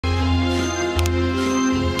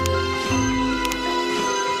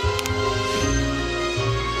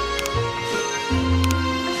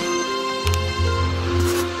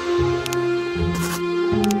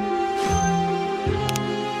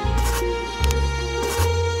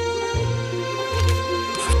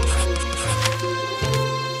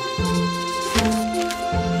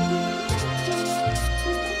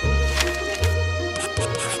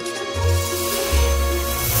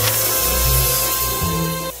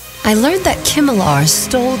I learned that Kimilar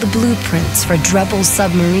stole the blueprints for Drebel's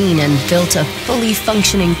submarine and built a fully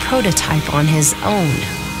functioning prototype on his own.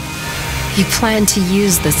 He planned to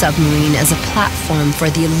use the submarine as a platform for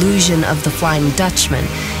the illusion of the Flying Dutchman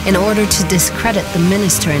in order to discredit the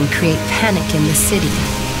minister and create panic in the city.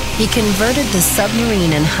 He converted the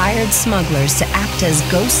submarine and hired smugglers to act as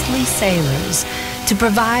ghostly sailors to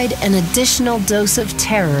provide an additional dose of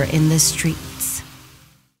terror in the streets.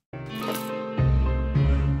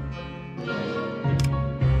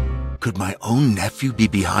 Could my own nephew be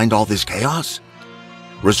behind all this chaos?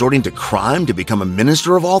 Resorting to crime to become a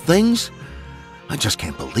minister of all things? I just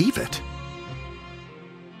can't believe it.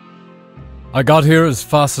 I got here as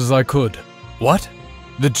fast as I could. What?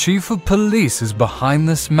 The chief of police is behind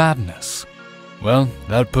this madness. Well,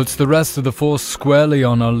 that puts the rest of the force squarely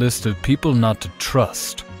on our list of people not to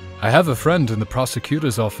trust. I have a friend in the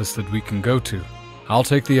prosecutor's office that we can go to. I'll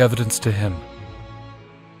take the evidence to him.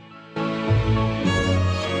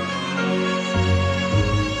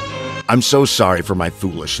 I'm so sorry for my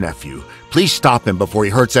foolish nephew. Please stop him before he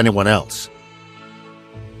hurts anyone else.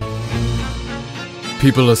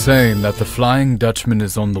 People are saying that the Flying Dutchman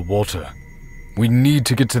is on the water. We need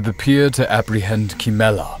to get to the pier to apprehend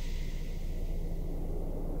Kimela.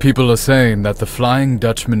 People are saying that the Flying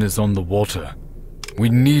Dutchman is on the water. We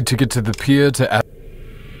need to get to the pier to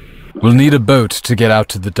We'll need a boat to get out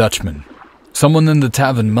to the Dutchman. Someone in the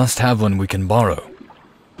tavern must have one we can borrow.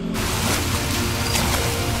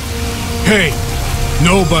 Hey!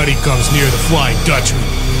 Nobody comes near the Flying Dutchman.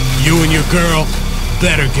 You and your girl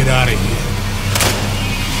better get out of here.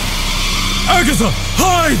 Agatha,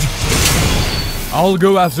 hide! I'll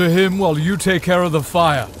go after him while you take care of the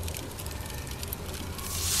fire.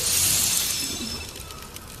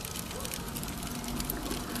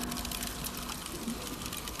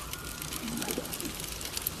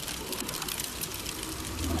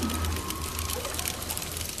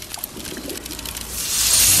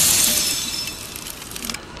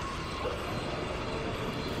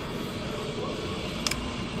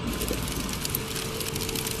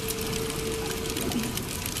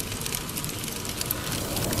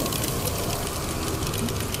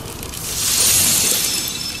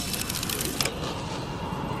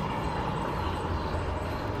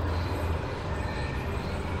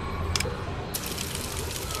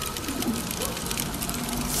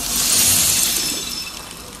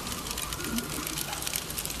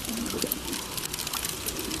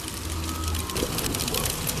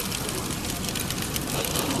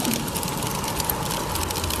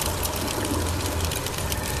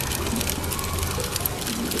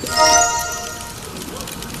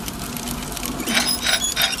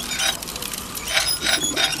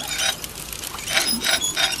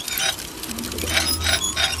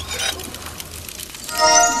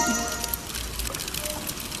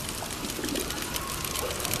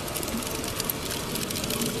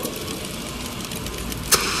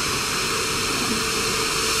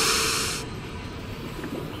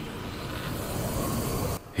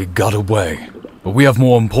 He got away, but we have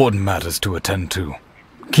more important matters to attend to.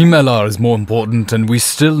 Kimela is more important, and we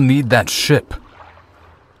still need that ship.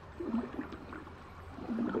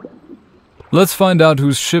 Let's find out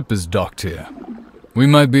whose ship is docked here. We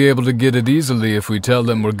might be able to get it easily if we tell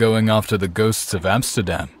them we're going after the ghosts of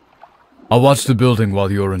Amsterdam. I'll watch the building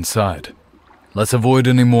while you're inside. Let's avoid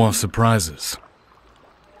any more surprises.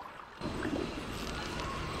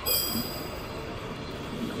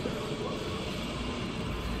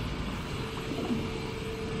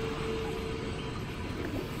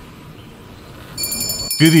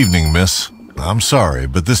 Good evening, miss. I'm sorry,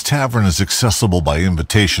 but this tavern is accessible by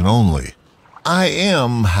invitation only. I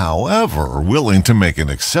am, however, willing to make an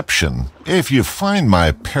exception if you find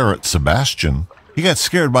my parrot Sebastian. He got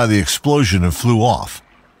scared by the explosion and flew off.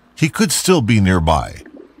 He could still be nearby.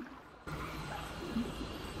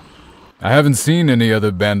 I haven't seen any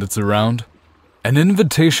other bandits around. An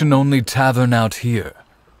invitation-only tavern out here.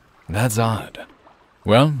 That's odd.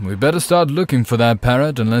 Well, we better start looking for that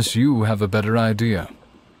parrot unless you have a better idea.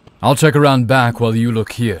 I'll check around back while you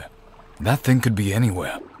look here. That thing could be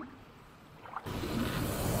anywhere.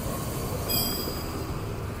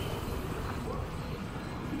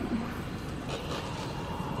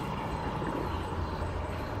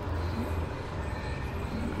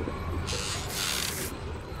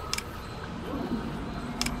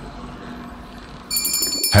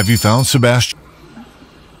 Have you found Sebastian?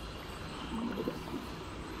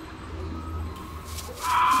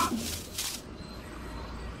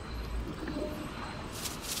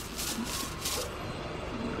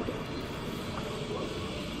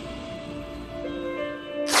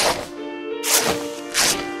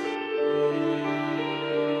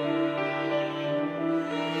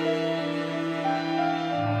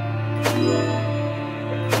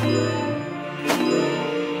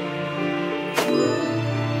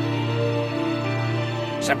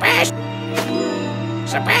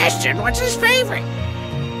 Sebastian, what's his favorite?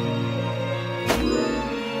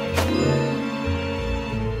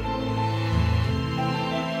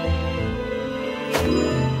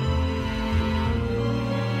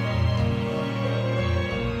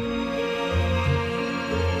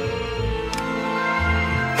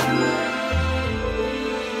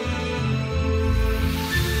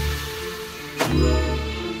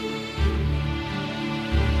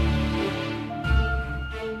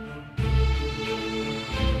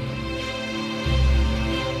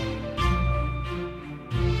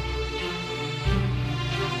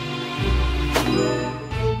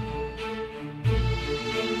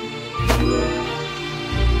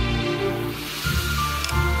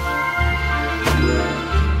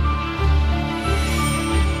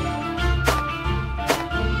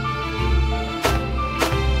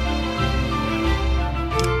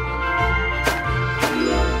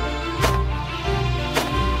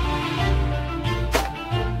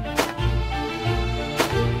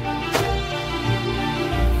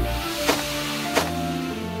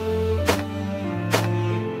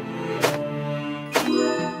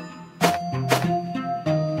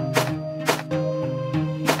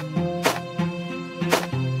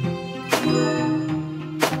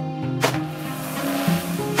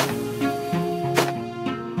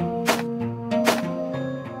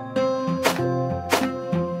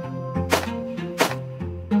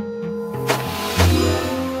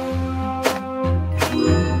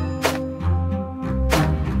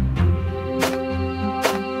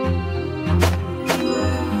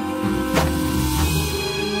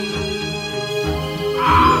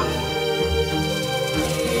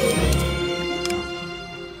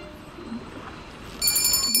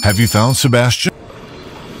 Have you found Sebastian?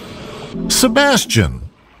 Sebastian!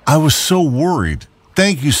 I was so worried.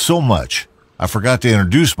 Thank you so much. I forgot to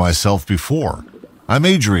introduce myself before. I'm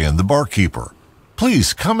Adrian, the barkeeper.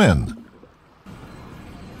 Please, come in.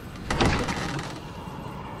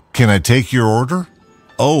 Can I take your order?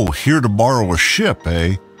 Oh, here to borrow a ship,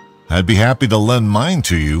 eh? I'd be happy to lend mine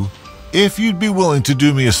to you, if you'd be willing to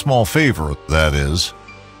do me a small favor, that is.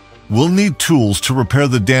 We'll need tools to repair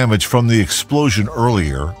the damage from the explosion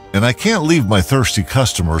earlier, and I can't leave my thirsty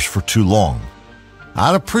customers for too long.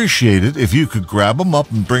 I'd appreciate it if you could grab them up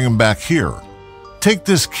and bring them back here. Take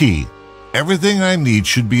this key. Everything I need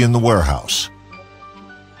should be in the warehouse.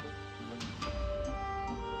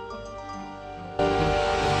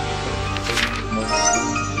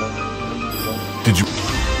 Did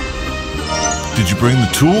you bring the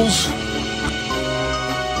tools?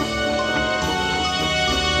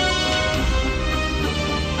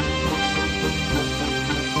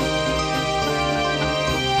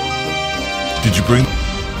 Did you bring...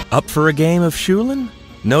 Up for a game of Shulin?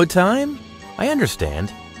 No time? I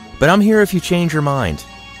understand. But I'm here if you change your mind.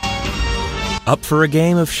 Up for a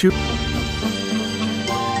game of Shulin?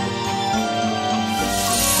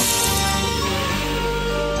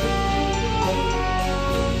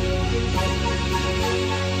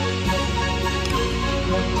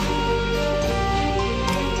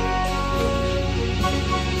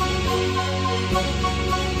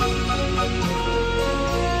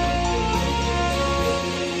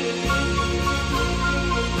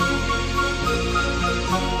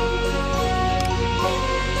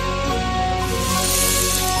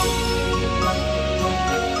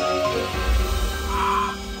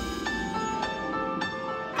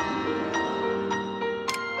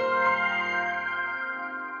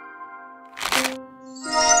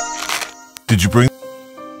 Did you bring...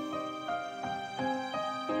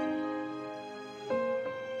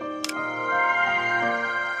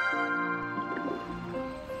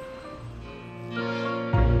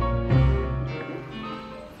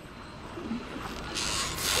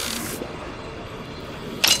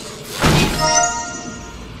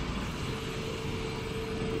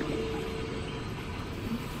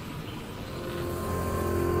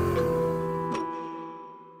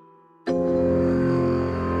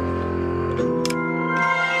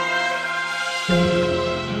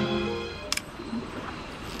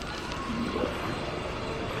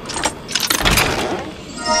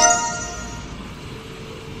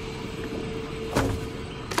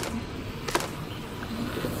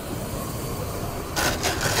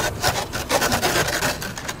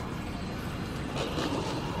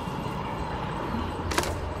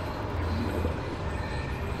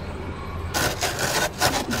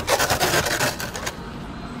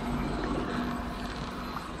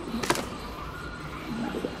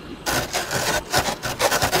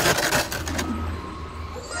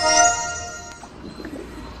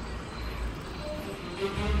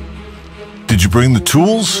 Did you bring the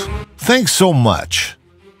tools? Thanks so much.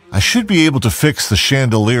 should be able to fix the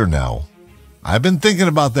chandelier now. I've been thinking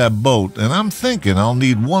about that boat, and I'm thinking I'll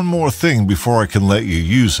need one more thing before I can let you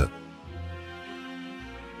use it.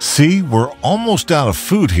 See, we're almost out of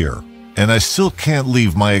food here, and I still can't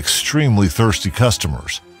leave my extremely thirsty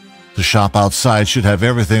customers. The shop outside should have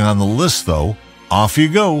everything on the list, though. Off you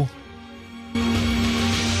go.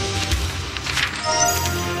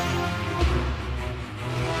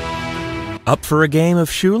 Up for a game of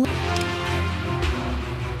Shula?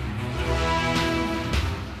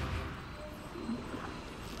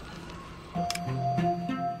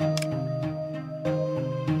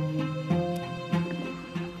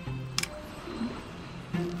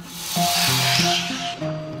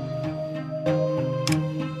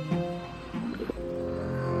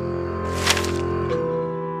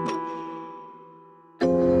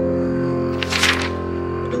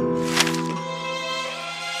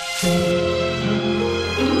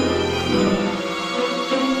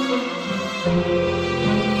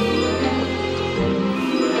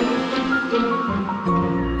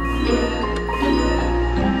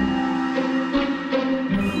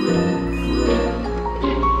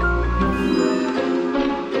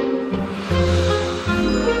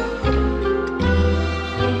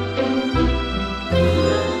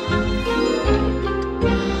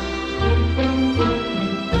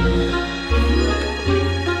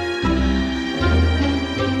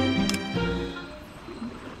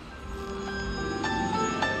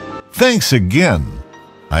 Thanks again.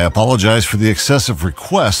 I apologize for the excessive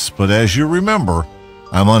requests, but as you remember,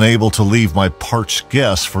 I'm unable to leave my parched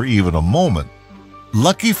guests for even a moment.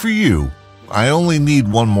 Lucky for you, I only need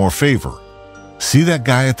one more favor. See that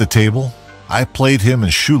guy at the table? I played him in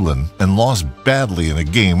Shulin and lost badly in a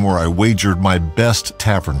game where I wagered my best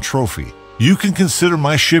tavern trophy. You can consider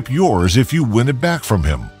my ship yours if you win it back from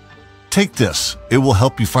him. Take this. It will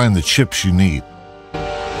help you find the chips you need.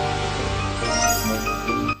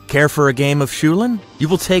 Care for a game of Shulin? You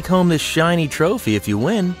will take home this shiny trophy if you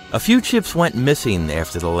win. A few chips went missing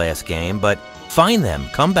after the last game, but find them,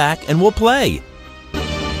 come back, and we'll play.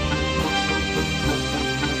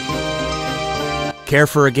 Care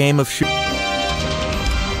for a game of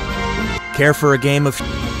Care for a game of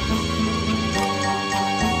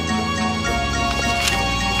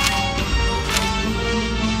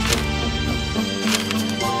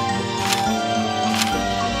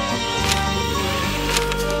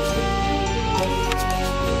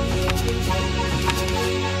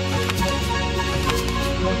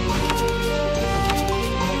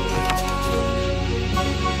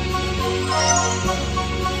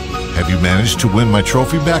Have you managed to win my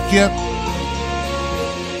trophy back yet?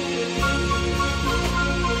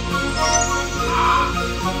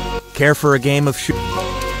 Care for a game of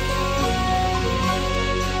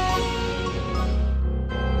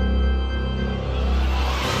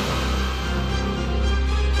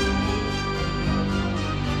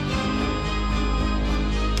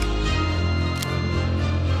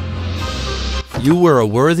You were a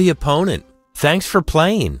worthy opponent. Thanks for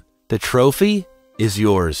playing. The trophy is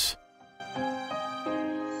yours.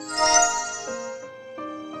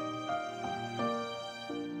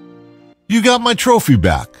 You got my trophy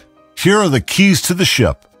back. Here are the keys to the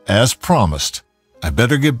ship, as promised. I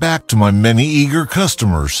better get back to my many eager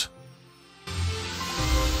customers.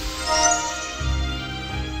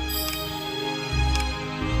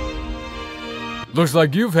 Looks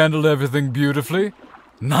like you've handled everything beautifully.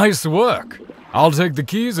 Nice work. I'll take the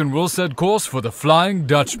keys and we'll set course for the Flying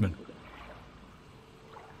Dutchman.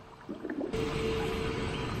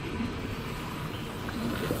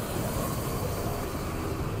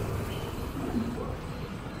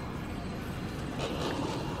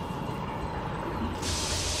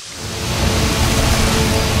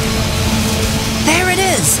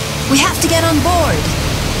 We have to get on board.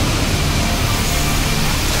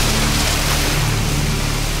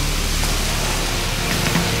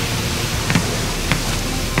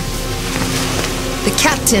 The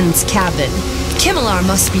captain's cabin. Kimmelar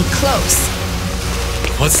must be close.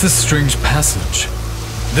 What's this strange passage?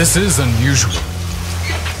 This is unusual.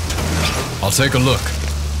 I'll take a look.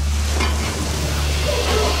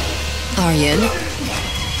 Arjen?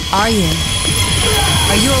 Arjen?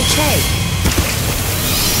 Are you okay?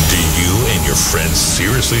 Do you and your friends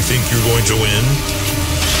seriously think you're going to win?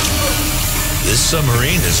 This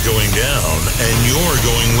submarine is going down, and you're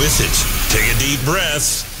going with it. Take a deep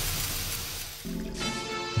breath.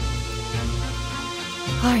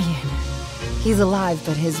 Arjen. He's alive,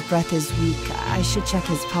 but his breath is weak. I should check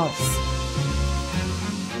his pulse.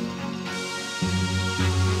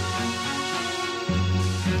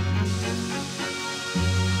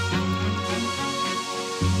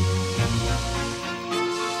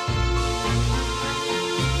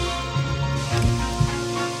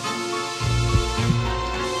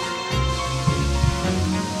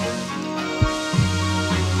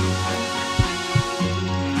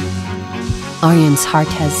 Aryan's heart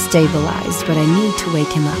has stabilized, but I need to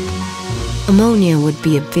wake him up. Ammonia would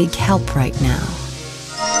be a big help right now.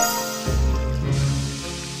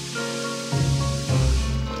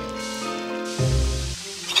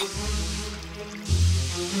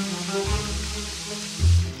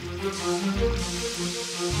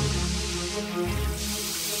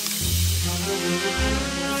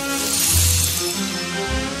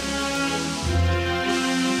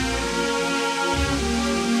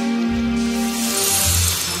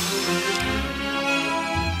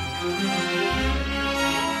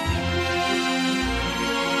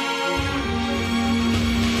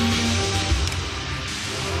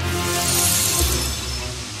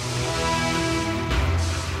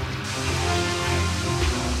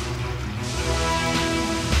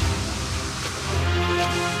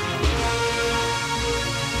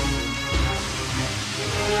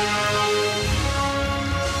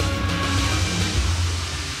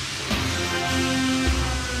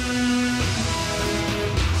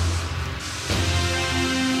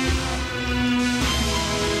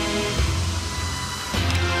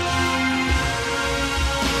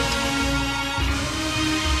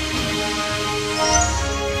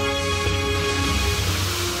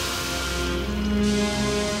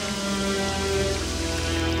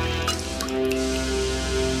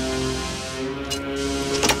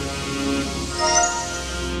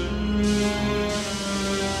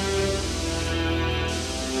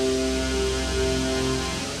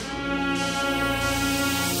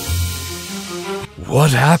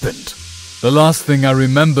 What happened? The last thing I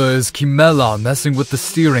remember is Kimela messing with the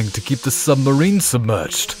steering to keep the submarine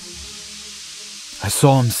submerged. I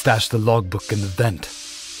saw him stash the logbook in the vent.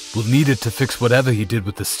 We'll need it to fix whatever he did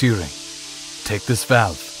with the steering. Take this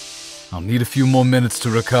valve. I'll need a few more minutes to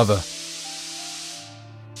recover.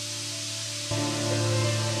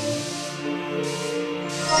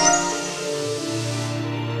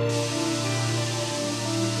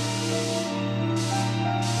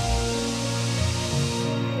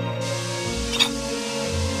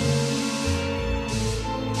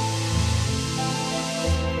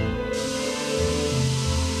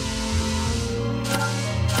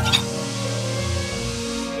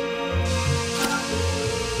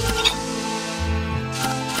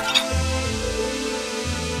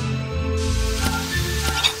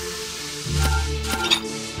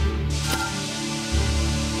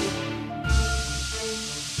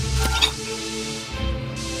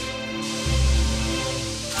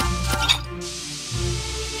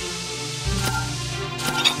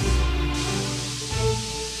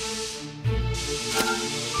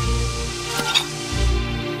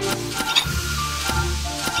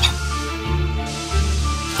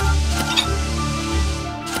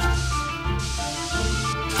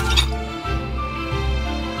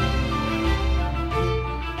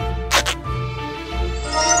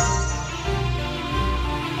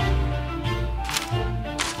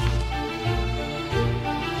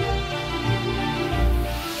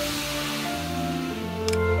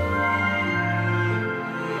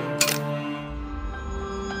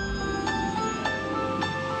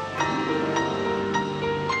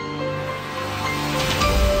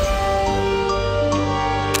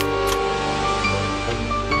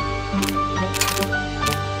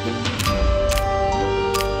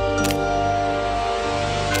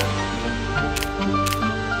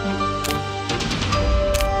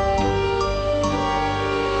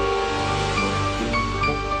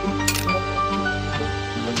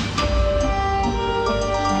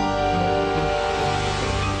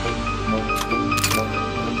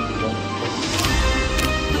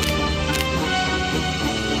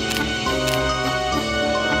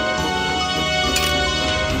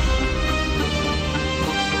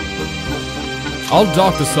 I'll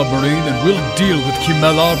dock the submarine and we'll deal with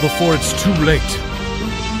Kimela before it's too late.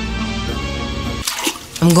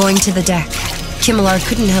 I'm going to the deck. Kimela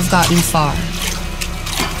couldn't have gotten far.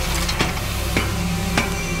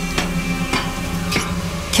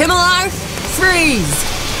 Kimela, freeze!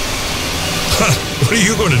 What are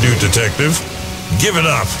you going to do, detective? Give it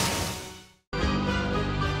up.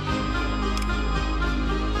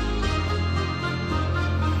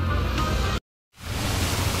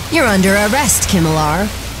 You're under arrest, Kimela.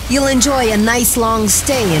 You'll enjoy a nice long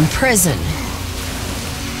stay in prison.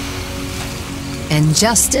 And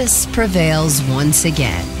justice prevails once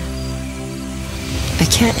again. I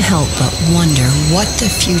can't help but wonder what the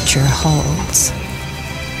future holds.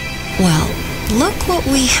 Well, look what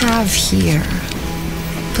we have here.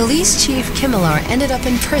 Police Chief Kimela ended up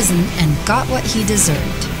in prison and got what he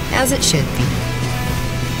deserved, as it should be.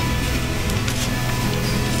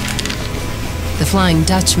 The Flying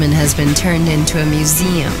Dutchman has been turned into a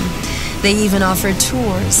museum. They even offer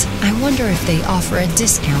tours. I wonder if they offer a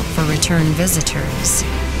discount for return visitors.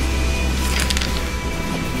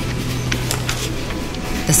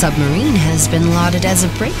 The submarine has been lauded as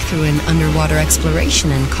a breakthrough in underwater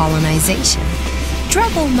exploration and colonization.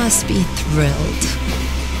 Drebel must be thrilled.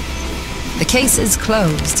 The case is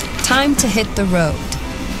closed. Time to hit the road.